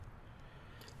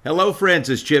Hello, friends.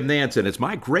 It's Jim Nanson. It's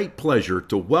my great pleasure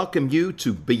to welcome you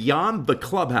to Beyond the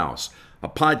Clubhouse, a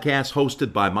podcast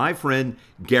hosted by my friend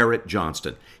Garrett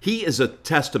Johnston. He is a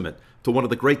testament to one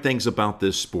of the great things about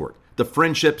this sport, the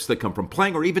friendships that come from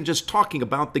playing or even just talking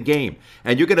about the game.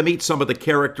 And you're going to meet some of the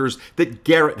characters that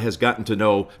Garrett has gotten to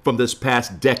know from this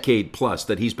past decade plus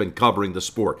that he's been covering the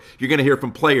sport. You're going to hear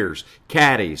from players,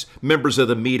 caddies, members of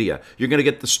the media. You're going to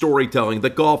get the storytelling,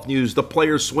 the golf news, the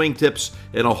players' swing tips,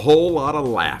 and a whole lot of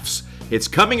laughs. It's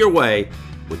coming your way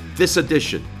with this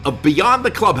edition of Beyond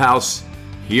the Clubhouse.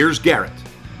 Here's Garrett.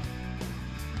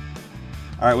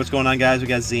 All right, what's going on, guys? We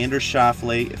got Xander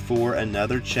Schauffele for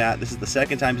another chat. This is the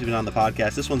second time he's been on the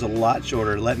podcast. This one's a lot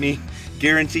shorter. Let me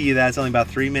guarantee you that it's only about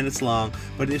 3 minutes long.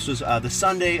 But this was the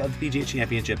Sunday of the PGA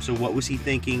Championship. So what was he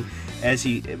thinking as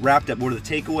he wrapped up? What are the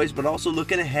takeaways? But also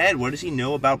looking ahead, what does he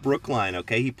know about Brookline?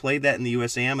 Okay, he played that in the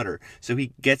U.S. Amateur. So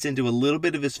he gets into a little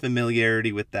bit of his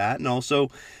familiarity with that. And also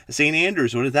St.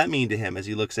 Andrews, what does that mean to him as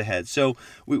he looks ahead? So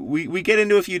we get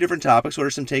into a few different topics. What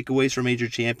are some takeaways from major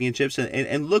championships?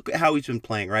 And look at how he's been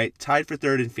playing, right? Tied for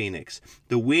third in Phoenix.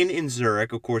 The win in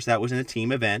Zurich, of course, that was in a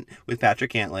team event with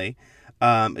Patrick Cantlay.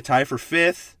 A tie for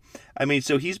fifth. I mean,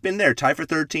 so he's been there. Tied for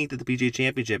 13th at the PGA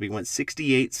Championship. He went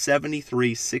 68,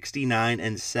 73, 69,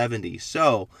 and 70.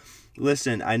 So,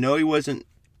 listen, I know he wasn't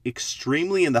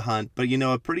extremely in the hunt, but,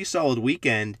 a pretty solid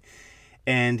weekend,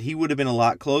 and he would have been a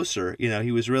lot closer.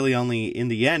 He was really only, in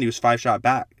the end, he was 5 shot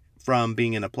back from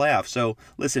being in a playoff. So,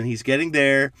 listen, he's getting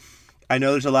there. I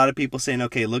know there's a lot of people saying,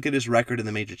 okay, look at his record in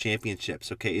the major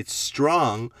championships. Okay, it's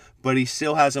strong, but he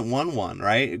still hasn't won one,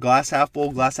 right? Glass half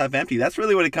full, glass half empty. That's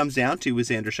really what it comes down to with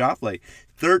Xander Schauffele.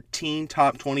 13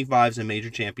 top 25s in major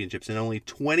championships and only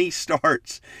 20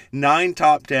 starts, 9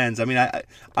 top 10s. I mean,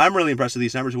 I'm really impressed with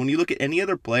these numbers. When you look at any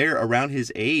other player around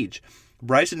his age,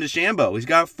 Bryson DeChambeau, he's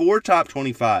got 4 top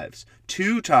 25s,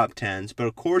 2 top 10s, but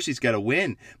of course he's got to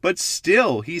win. But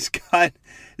still,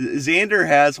 Xander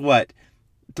has what?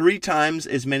 3 times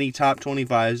as many top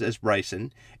 25s as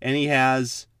Bryson, and he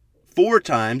has 4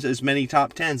 times as many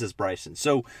top 10s as Bryson.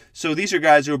 So these are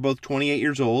guys who are both 28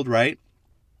 years old, right?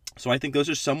 So I think those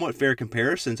are somewhat fair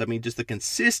comparisons. I mean, just the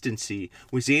consistency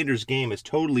with Xander's game has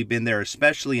totally been there,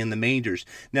 especially in the majors.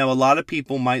 Now, a lot of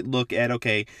people might look at,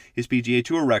 okay, his PGA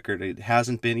Tour record. It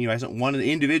hasn't been, hasn't won an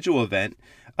individual event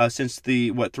since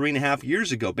 3.5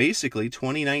 years ago, basically,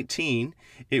 2019.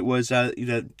 It was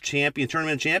the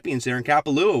tournament of champions there in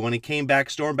Kapalua when he came back,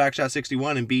 stormed back shot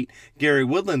 61 and beat Gary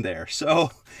Woodland there.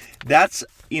 So that's,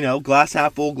 glass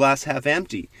half full, glass half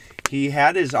empty. He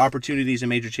had his opportunities in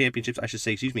major championships,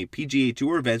 PGA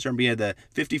Tour events. Remember, he had the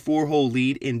 54-hole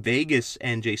lead in Vegas,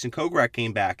 and Jason Kokrak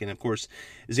came back. And, of course,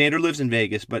 Xander lives in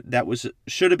Vegas, but that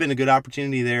should have been a good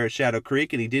opportunity there at Shadow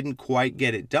Creek, and he didn't quite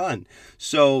get it done.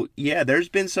 So, yeah, there's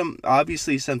been some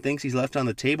things he's left on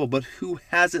the table, but who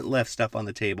hasn't left stuff on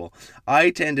the table? I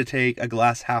tend to take a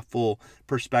glass half full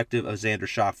perspective of Xander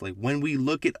Schauffele. When we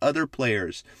look at other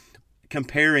players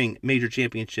comparing major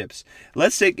championships,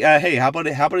 let's take how about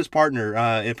his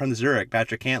partner from the Zurich,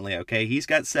 Patrick Cantlay? Okay, he's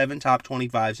got 7 top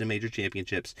 25s in major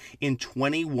championships in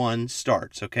 21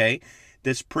 starts. Okay,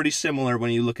 that's pretty similar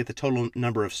when you look at the total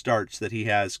number of starts that he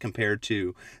has compared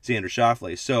to Xander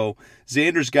Schauffele. So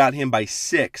Xander's got him by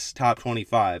 6 top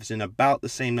 25s in about the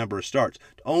same number of starts.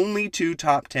 Only 2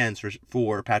 top 10s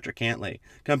for Patrick Cantlay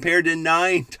compared to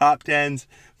 9 top 10s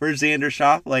for Xander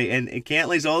Schauffele. And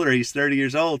Cantlay's older; he's 30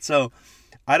 years old. So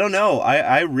I don't know.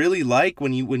 I really like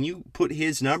when you put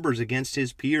his numbers against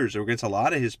his peers or against a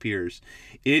lot of his peers,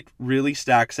 it really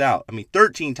stacks out. I mean,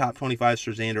 13 top 25s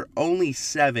for Xander, only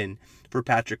 7 for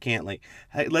Patrick Cantlay.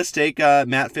 Hey, let's take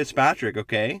Matt Fitzpatrick,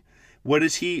 okay? What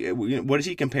does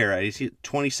he compare at? He's a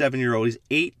 27-year-old. He's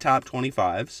 8 top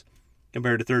 25s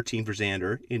compared to 13 for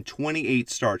Xander in 28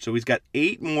 starts. So he's got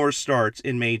 8 more starts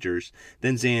in majors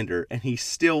than Xander, and he's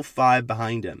still 5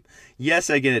 behind him. Yes,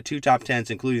 I get it, 2 top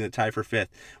 10s, including the tie for 5th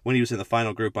when he was in the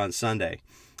final group on Sunday.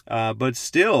 But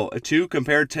still, 2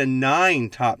 compared to 9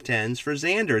 top 10s for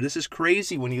Xander. This is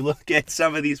crazy when you look at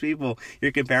some of these people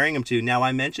you're comparing him to. Now,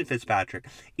 I mentioned Fitzpatrick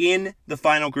in the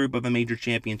final group of a major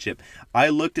championship. I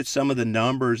looked at some of the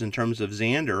numbers in terms of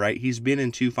Xander, right? He's been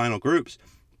in 2 final groups.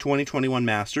 2021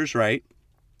 Masters, right?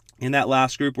 In that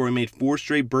last group where he made 4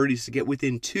 straight birdies to get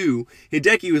within 2.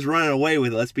 Hideki was running away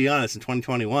with it, let's be honest, in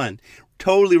 2021.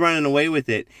 totally running away with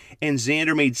it. And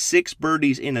Xander made 6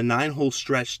 birdies in a 9-hole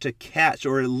stretch to catch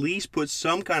or at least put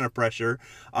some kind of pressure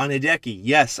on Hideki.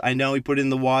 Yes, I know he put it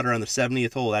in the water on the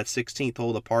 70th hole, that 16th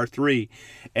hole, the par 3,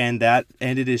 and that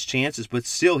ended his chances. But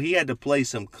still, he had to play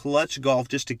some clutch golf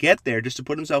just to get there, just to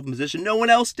put himself in position. No one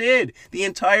else did. The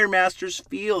entire Masters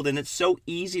field, and it's so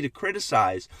easy to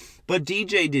criticize. But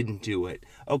DJ didn't do it,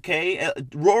 okay?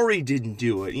 Rory didn't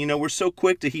do it. You know, we're so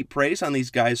quick to heap praise on these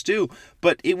guys too.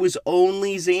 But it was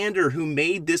only Xander who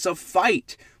made this a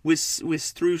fight with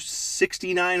through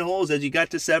 69 holes as you got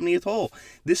to 70th hole.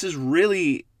 This is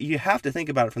really, you have to think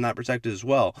about it from that perspective as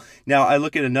well. Now, I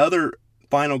look at another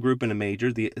final group in a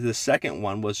major. The second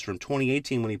one was from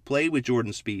 2018 when he played with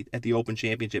Jordan Spieth at the Open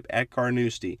Championship at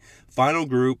Carnoustie. Final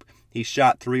group, he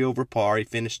shot 3 over par. He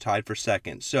finished tied for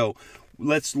second. So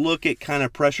let's look at kind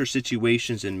of pressure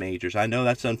situations in majors. I know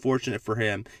that's unfortunate for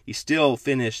him. He still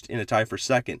finished in a tie for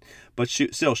second, but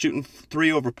still shooting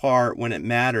 3 over par when it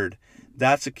mattered.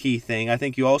 That's a key thing. I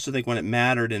think you also think when it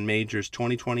mattered in majors,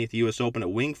 2020 at the U.S. Open at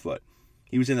Winged Foot.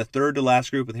 He was in the third to last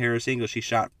group with Harris English. He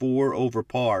shot 4 over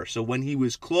par. So when he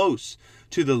was close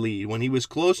to the lead, when he was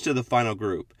close to the final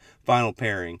group, final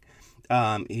pairing,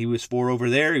 he was 4 over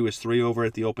there. He was 3 over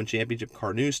at the Open Championship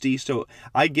Carnoustie. So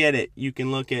I get it. You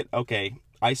can look at, okay,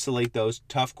 isolate those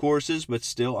tough courses, but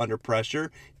still under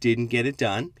pressure. Didn't get it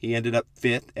done. He ended up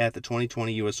 5th at the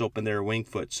 2020 U.S. Open there at Winged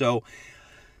Foot. So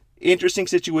interesting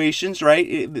situations,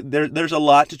 right? There's a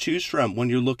lot to choose from when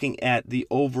you're looking at the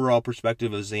overall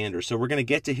perspective of Xander. So we're going to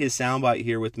get to his soundbite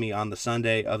here with me on the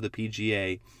Sunday of the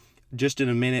PGA just in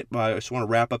a minute. I just want to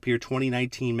wrap up here.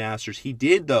 2019 Masters. He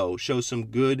did, though, show some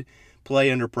good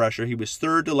play under pressure. He was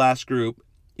third to last group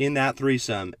in that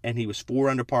threesome, and he was 4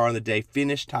 under par on the day,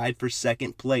 finished tied for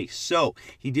second place. So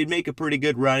he did make a pretty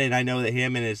good run, and I know that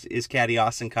him and his caddy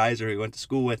Austin Kaiser, who he went to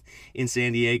school with in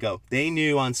San Diego, they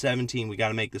knew on 17, we got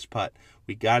to make this putt.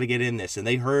 We got to get in this. And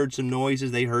they heard some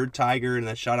noises. They heard Tiger and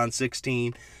that shot on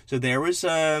 16. So there was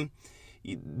some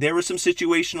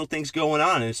situational things going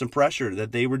on and some pressure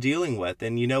that they were dealing with.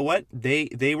 And you know what? They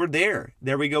were there.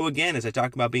 There we go again, as I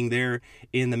talk about being there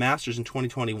in the Masters in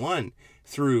 2021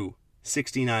 through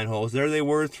 69 holes. There they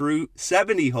were through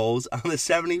 70 holes on the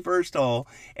 71st hole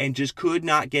and just could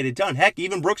not get it done. Heck,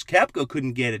 even Brooks Koepka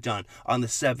couldn't get it done on the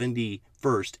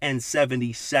 71st and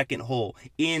 72nd hole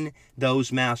in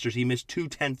those Masters. He missed 2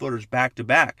 10-footers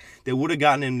back-to-back that would have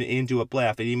gotten him into a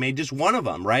playoff, and he made just one of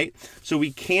them, right? So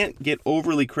we can't get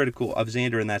overly critical of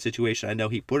Xander in that situation. I know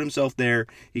he put himself there.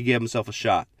 He gave himself a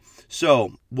shot.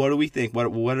 So, what do we think?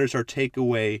 What is our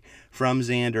takeaway from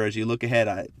Xander as you look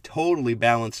ahead? Totally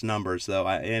balanced numbers, though.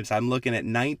 I'm looking at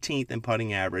 19th in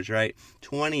putting average, right?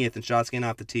 20th in shots gained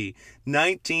off the tee.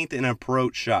 19th in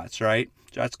approach shots, right?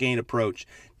 Shots gained approach.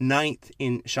 9th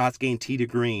in shots gained tee to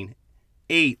green.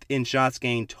 8th in shots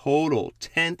gained total.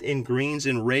 10th in greens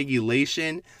in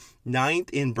regulation. 9th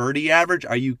in birdie average.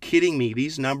 Are you kidding me?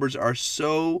 These numbers are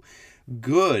so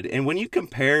good. And when you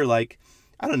compare, like,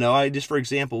 I don't know. For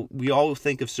example, we all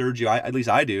think of Sergio, at least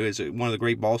I do, as one of the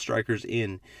great ball strikers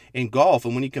in golf.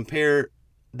 And when you compare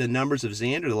the numbers of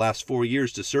Xander the last 4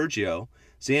 years to Sergio,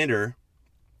 Xander,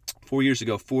 4 years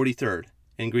ago, 43rd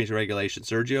in greens regulation.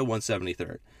 Sergio,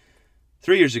 173rd.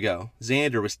 3 years ago,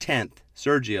 Xander was 10th.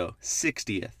 Sergio,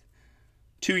 60th.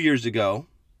 2 years ago,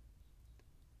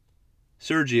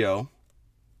 Sergio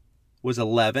was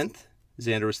 11th.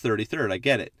 Xander was 33rd. I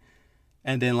get it.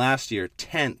 And then last year,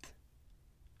 10th.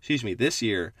 This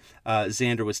year,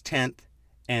 Xander was 10th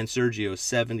and Sergio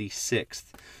 76th.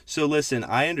 So listen,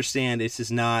 I understand this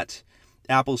is not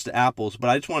apples to apples, but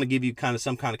I just want to give you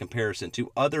some kind of comparison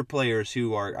to other players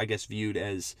who are, I guess, viewed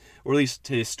as, or at least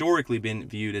historically been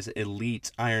viewed as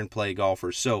elite iron play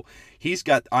golfers. So he's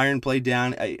got iron play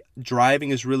down. Driving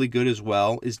is really good as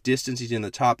well. His distance, he's in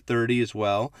the top 30 as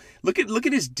well. Look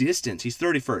at his distance. He's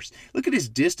 31st. Look at his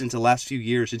distance the last few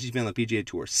years since he's been on the PGA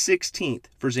Tour. 16th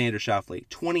for Xander Schauffele,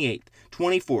 28th,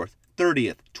 24th,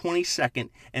 30th, 22nd,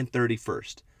 and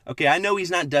 31st. Okay, I know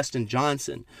he's not Dustin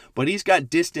Johnson, but he's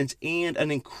got distance and an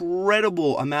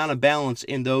incredible amount of balance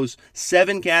in those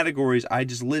 7 categories I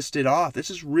just listed off.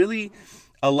 This is really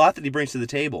a lot that he brings to the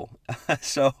table.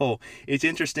 So it's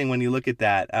interesting when you look at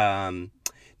that.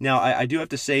 Now, I do have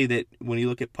to say that when you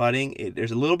look at putting,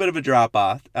 there's a little bit of a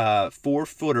drop-off. 4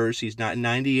 footers, he's not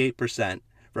 98%.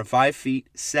 From 5 feet,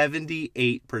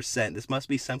 78%. This must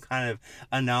be some kind of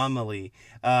anomaly.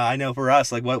 I know for us,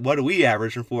 like what do we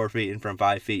average from 4 feet and from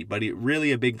 5 feet? But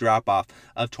really a big drop off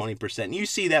of 20%. And you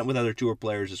see that with other tour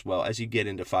players as well as you get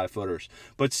into 5-footers.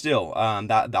 But still,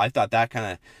 I thought that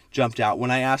kind of jumped out. When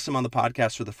I asked him on the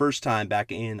podcast for the first time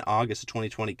back in August of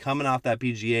 2020, coming off that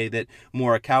PGA that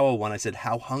Morikawa won, I said,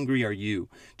 how hungry are you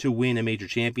to win a major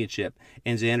championship?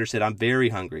 And Xander said, I'm very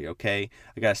hungry, okay?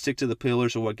 I got to stick to the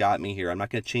pillars of what got me here. I'm not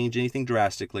going to change anything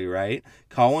drastically, right?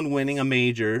 Colin winning a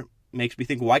major makes me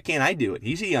think, why can't I do it?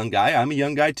 He's a young guy. I'm a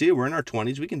young guy too. We're in our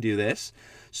 20s. We can do this.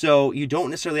 So you don't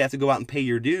necessarily have to go out and pay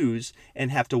your dues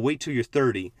and have to wait till you're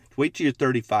 30, wait till you're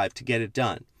 35 to get it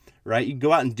done, right? You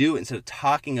go out and do it instead of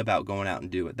talking about going out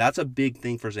and do it. That's a big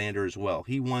thing for Xander as well.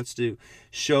 He wants to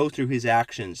show through his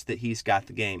actions that he's got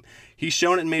the game. He's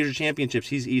shown it in major championships.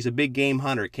 He's a big game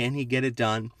hunter. Can he get it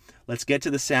done? Let's get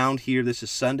to the sound here. This is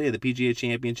Sunday of the PGA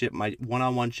Championship, my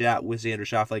one-on-one chat with Xander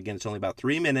Schauffele. Again, it's only about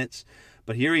 3 minutes,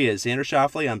 but here he is, Xander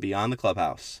Schauffele on Beyond the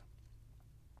Clubhouse.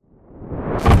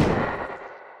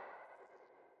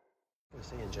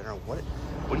 In general, what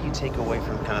do you take away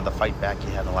from kind of the fight back you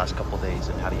had the last couple of days,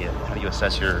 and how do you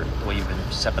assess the way you've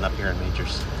been stepping up here in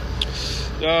majors?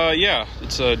 Yeah,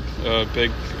 it's a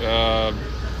big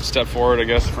step forward, I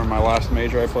guess, from my last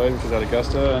major I played, which was at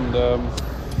Augusta, and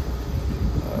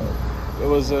it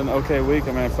was an okay week. I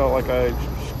mean, I felt like I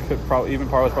could probably, even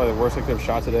par was probably the worst I could have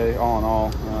shot today, all in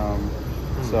all.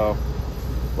 So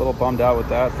a little bummed out with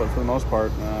that, but for the most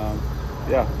part,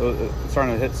 yeah,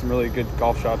 starting to hit some really good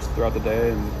golf shots throughout the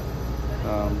day and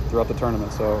throughout the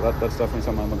tournament. So that's definitely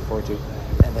something I'm looking forward to.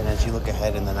 And then as you look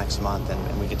ahead in the next month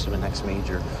and we get to the next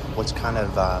major, what's kind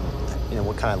of,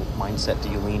 what kind of mindset do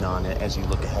you lean on as you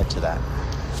look ahead to that?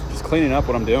 Just cleaning up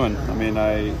what I'm doing. I mean,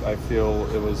 I feel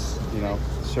it was,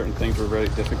 certain things were very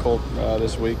difficult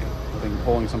this week. I think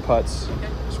pulling some putts,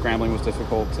 scrambling was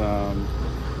difficult.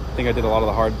 I think I did a lot of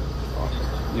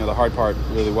the hard part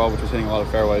really well, which was hitting a lot of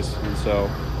fairways, and so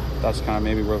that's kind of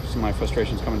maybe where some of my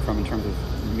frustration's coming from in terms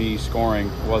of me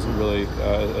scoring wasn't really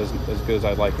as good as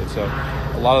I'd like it. So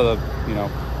a lot of the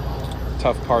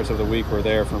tough parts of the week were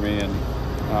there for me, and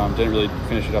didn't really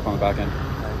finish it up on the back end.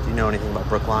 Do you know anything about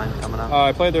Brookline coming up?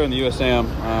 I played there in the USAM.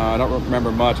 I don't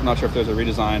remember much. I'm not sure if there's a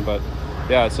redesign, but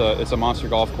yeah, it's a monster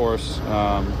golf course.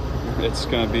 It's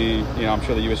going to be, I'm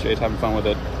sure the USGA is having fun with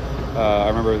it. I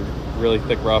remember really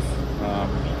thick rough.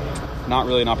 Not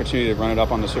really an opportunity to run it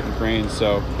up on the certain greens,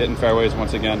 so hitting fairways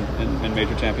once again in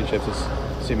major championships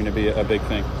is seeming to be a big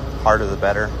thing. Harder the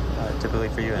better, typically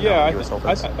for you? Yeah,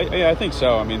 I think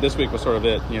so. I mean, this week was sort of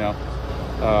it.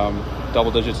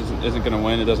 Double digits isn't going to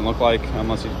win. It doesn't look like,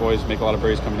 unless these boys make a lot of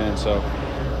birdies coming in. So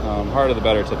harder the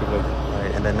better, typically.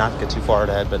 Right, and then not to get too far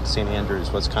ahead, but St. Andrews,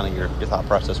 what's kind of your thought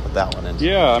process with that one? And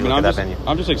yeah, I mean,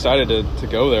 I'm just excited to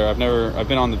go there. I've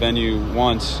been on the venue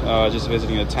once, just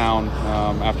visiting the town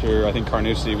after I think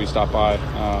Carnoustie we stopped by.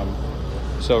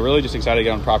 So really just excited to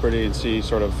get on property and see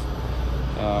sort of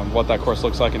what that course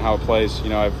looks like and how it plays.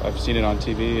 I've seen it on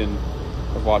TV and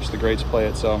I've watched the greats play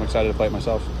it, so I'm excited to play it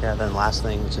myself. Yeah. Then last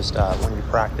thing, just when you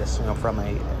practice, from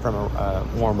a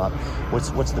warm up,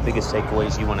 what's the biggest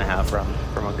takeaways you want to have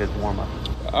from a good warm up?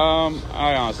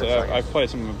 I honestly, I've played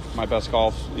some of my best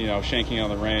golf, shanking on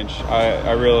the range.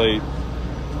 I really,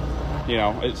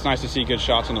 it's nice to see good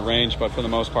shots on the range, but for the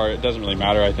most part, it doesn't really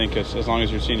matter. I think as long as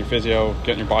you're seeing your physio,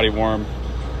 getting your body warm,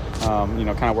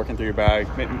 kind of working through your bag,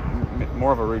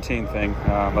 more of a routine thing.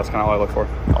 That's kind of all I look for.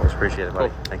 Always appreciate it, buddy.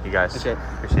 Cool. Thank you, guys.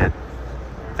 Appreciate it.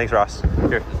 Thanks, Ross.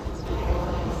 Here.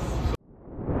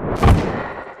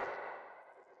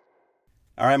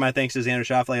 All right, my thanks to Xander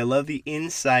Schauffele. I love the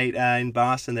insight in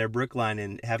Boston there, Brookline,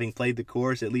 and having played the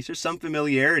course, at least there's some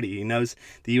familiarity. He knows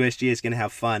the USGA is going to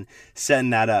have fun setting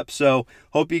that up. So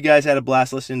hope you guys had a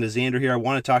blast listening to Xander here. I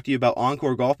want to talk to you about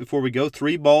Encore Golf before we go.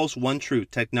 3 balls, 1 truth.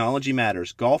 Technology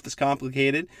matters. Golf is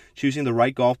complicated. Choosing the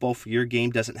right golf ball for your game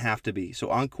doesn't have to be. So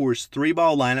Encore's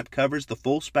 3-ball lineup covers the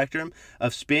full spectrum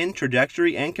of spin,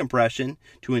 trajectory, and compression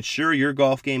to ensure your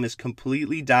golf game is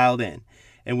completely dialed in.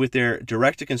 And with their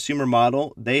direct-to-consumer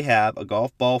model, they have a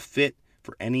golf ball fit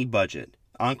for any budget.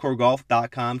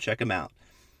 EncoreGolf.com. Check them out.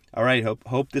 All right,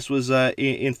 hope this was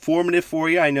informative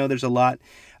for you. I know there's a lot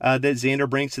that Xander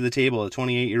brings to the table, a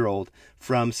 28-year-old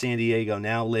from San Diego,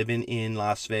 now living in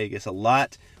Las Vegas. A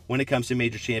lot when it comes to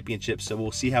major championships, so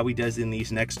we'll see how he does in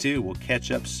these next 2. We'll catch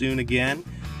up soon again,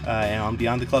 and on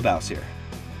Beyond the Clubhouse here.